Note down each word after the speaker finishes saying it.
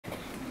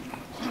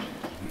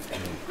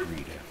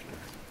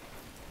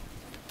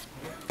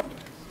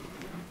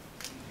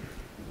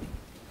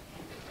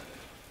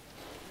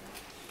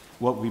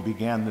What we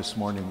began this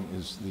morning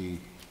is the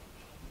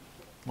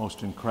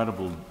most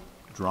incredible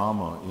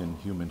drama in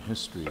human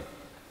history,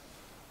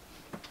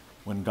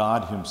 when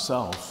God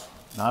himself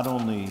not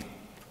only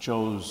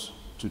chose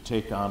to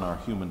take on our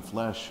human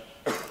flesh,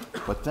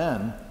 but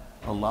then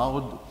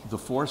allowed the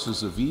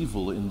forces of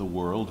evil in the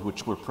world,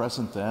 which were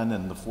present then,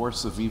 and the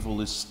force of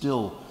evil is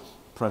still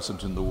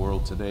present in the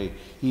world today.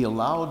 He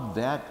allowed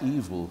that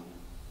evil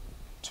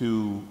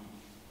to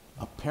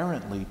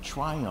apparently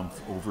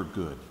triumph over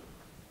good.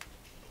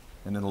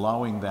 And in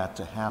allowing that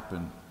to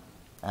happen,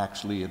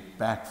 actually it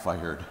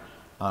backfired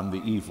on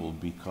the evil,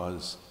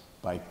 because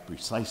by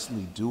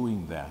precisely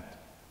doing that,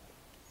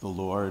 the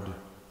Lord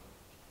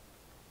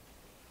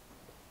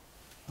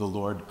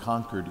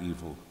conquered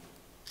evil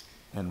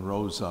and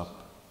rose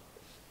up,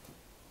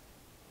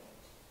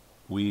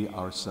 we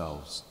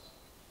ourselves.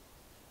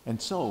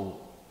 And so,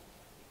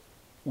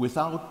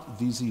 without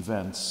these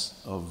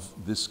events of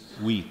this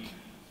week,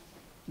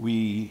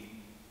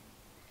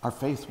 our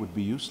faith would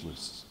be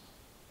useless.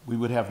 We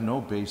would have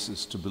no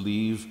basis to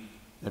believe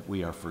that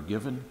we are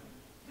forgiven.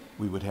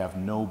 We would have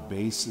no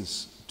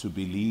basis to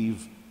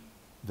believe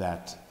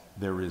that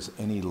there is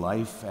any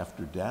life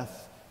after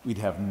death. We'd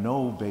have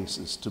no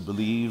basis to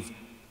believe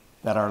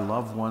that our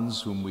loved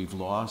ones whom we've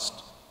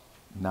lost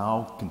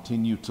now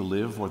continue to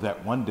live, or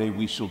that one day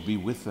we shall be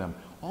with them.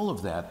 All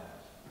of that,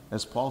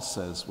 as Paul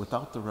says,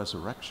 without the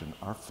resurrection,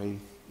 our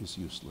faith is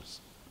useless.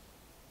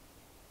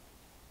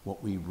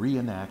 What we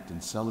reenact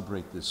and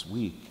celebrate this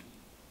week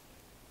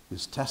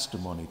is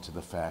testimony to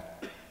the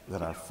fact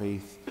that our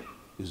faith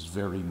is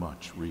very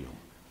much real,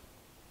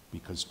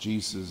 because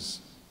Jesus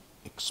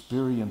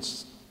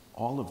experienced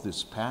all of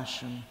this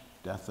passion,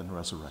 death, and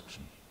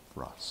resurrection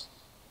for us.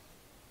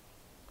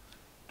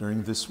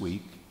 During this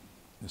week,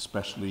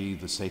 especially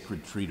the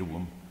sacred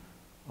Triduum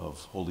of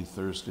Holy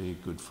Thursday,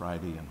 Good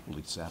Friday, and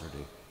Holy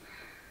Saturday,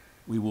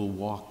 we will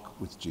walk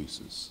with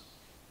Jesus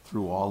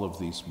through all of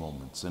these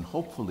moments, and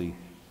hopefully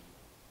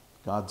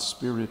God's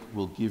Spirit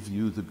will give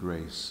you the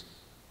grace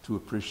to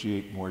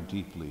appreciate more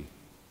deeply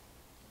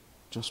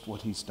just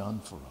what he's done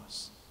for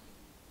us.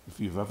 If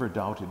you've ever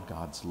doubted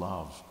God's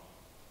love,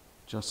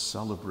 just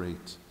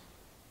celebrate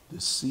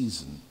this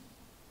season,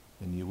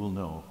 and you will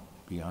know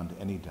beyond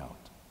any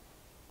doubt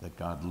that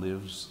God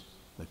lives,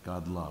 that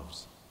God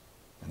loves,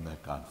 and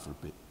that God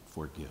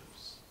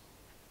forgives.